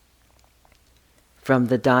 From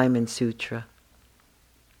the Diamond Sutra.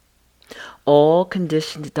 All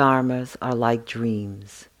conditioned dharmas are like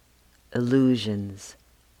dreams, illusions,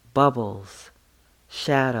 bubbles,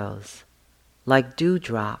 shadows, like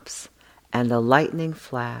dewdrops and a lightning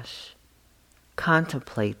flash.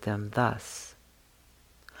 Contemplate them thus.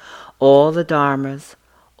 All the dharmas,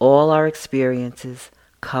 all our experiences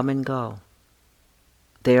come and go.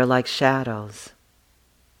 They are like shadows.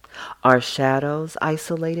 Are shadows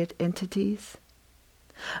isolated entities?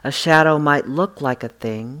 A shadow might look like a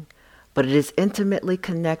thing, but it is intimately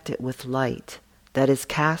connected with light that is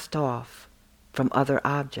cast off from other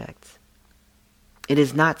objects. It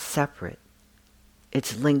is not separate.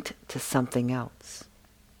 It's linked to something else.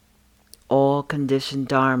 All conditioned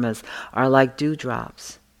dharmas are like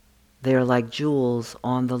dewdrops. They are like jewels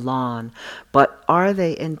on the lawn. But are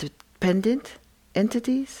they independent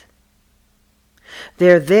entities?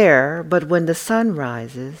 They're there, but when the sun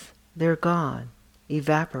rises, they're gone,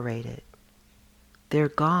 evaporated. They're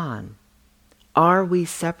gone. Are we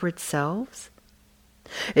separate selves?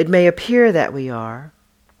 It may appear that we are,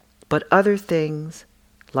 but other things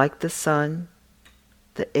like the sun,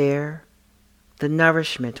 the air, the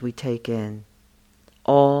nourishment we take in,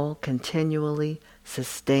 all continually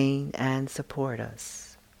sustain and support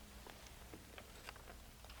us.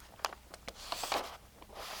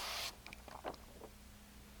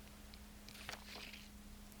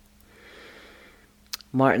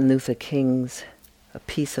 Martin Luther King's a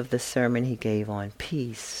piece of the sermon he gave on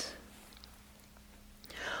peace.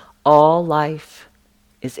 All life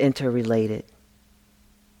is interrelated.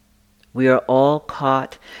 We are all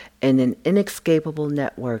caught in an inescapable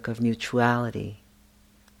network of mutuality,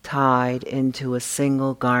 tied into a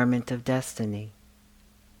single garment of destiny.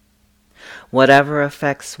 Whatever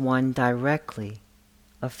affects one directly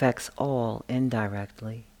affects all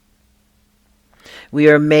indirectly. We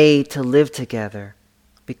are made to live together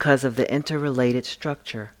because of the interrelated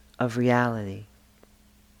structure of reality.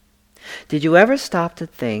 Did you ever stop to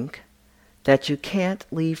think that you can't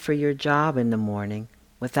leave for your job in the morning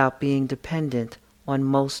without being dependent on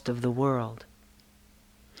most of the world?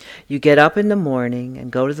 You get up in the morning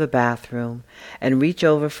and go to the bathroom and reach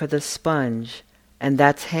over for the sponge, and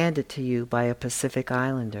that's handed to you by a Pacific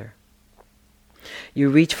Islander. You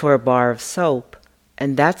reach for a bar of soap,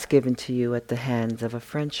 and that's given to you at the hands of a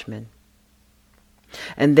Frenchman.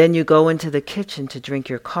 And then you go into the kitchen to drink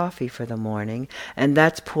your coffee for the morning, and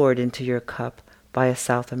that's poured into your cup by a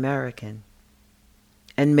South American.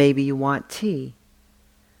 And maybe you want tea.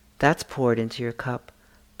 That's poured into your cup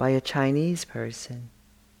by a Chinese person.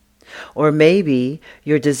 Or maybe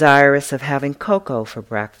you're desirous of having cocoa for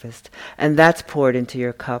breakfast, and that's poured into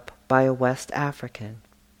your cup by a West African.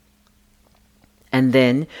 And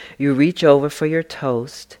then you reach over for your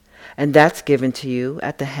toast, and that's given to you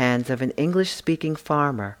at the hands of an English-speaking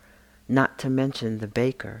farmer, not to mention the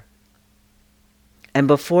baker. And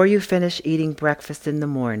before you finish eating breakfast in the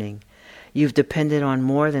morning, you've depended on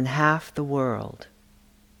more than half the world.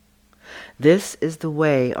 This is the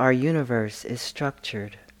way our universe is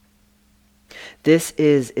structured. This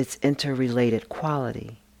is its interrelated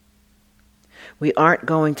quality. We aren't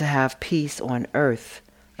going to have peace on earth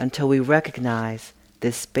until we recognize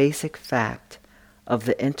this basic fact of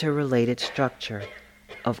the interrelated structure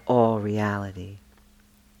of all reality.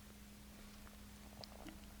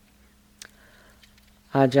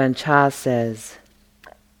 Ajahn Chah says,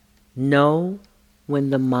 know when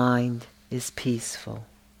the mind is peaceful.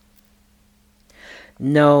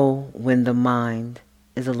 Know when the mind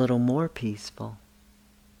is a little more peaceful.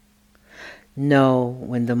 Know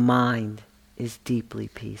when the mind is deeply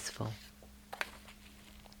peaceful.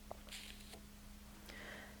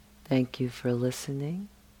 Thank you for listening.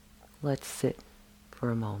 Let's sit for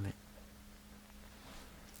a moment.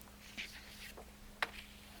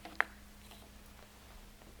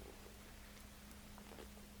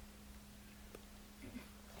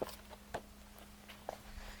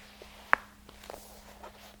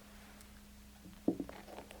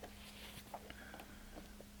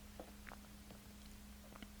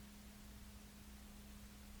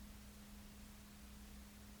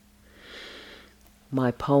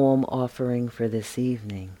 My poem offering for this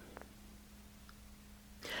evening.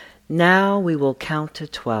 Now we will count to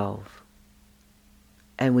 12,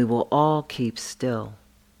 and we will all keep still.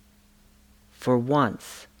 For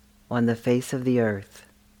once on the face of the earth,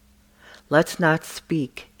 let's not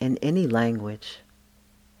speak in any language.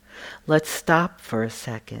 Let's stop for a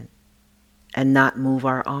second and not move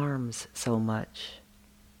our arms so much.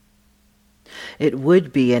 It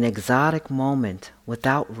would be an exotic moment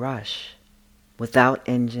without rush, without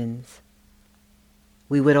engines.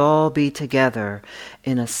 We would all be together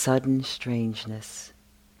in a sudden strangeness.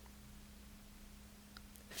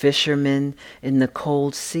 Fishermen in the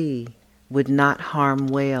cold sea would not harm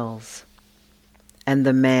whales, and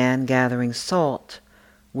the man gathering salt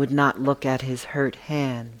would not look at his hurt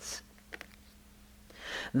hands.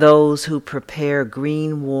 Those who prepare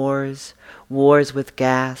green wars, wars with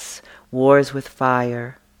gas, wars with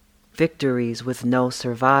fire, victories with no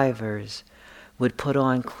survivors, would put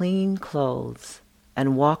on clean clothes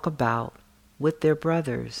and walk about with their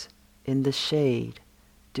brothers in the shade,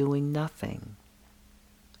 doing nothing.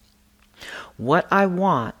 What I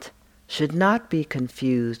want should not be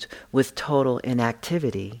confused with total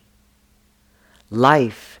inactivity.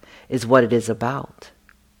 Life is what it is about.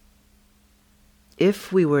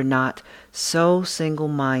 If we were not so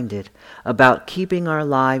single-minded about keeping our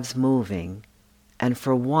lives moving, and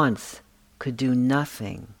for once could do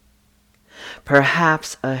nothing,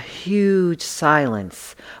 perhaps a huge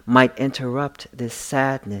silence might interrupt this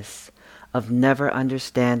sadness of never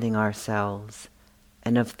understanding ourselves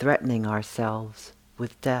and of threatening ourselves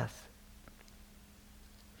with death.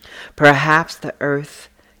 Perhaps the earth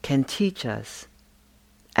can teach us,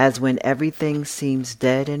 as when everything seems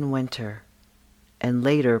dead in winter and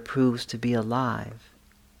later proves to be alive.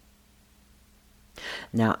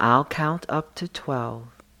 Now I'll count up to 12,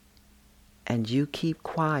 and you keep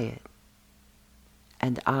quiet,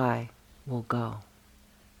 and I will go.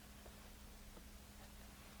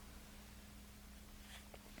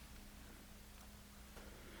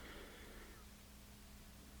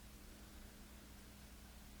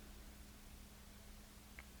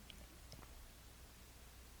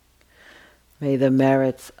 May the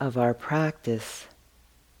merits of our practice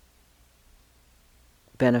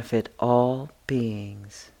benefit all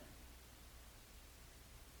beings.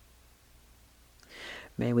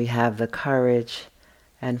 May we have the courage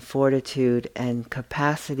and fortitude and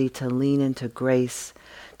capacity to lean into grace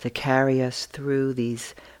to carry us through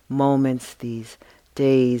these moments, these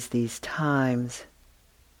days, these times,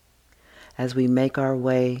 as we make our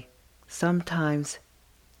way, sometimes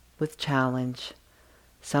with challenge,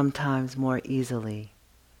 sometimes more easily,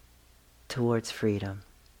 towards freedom.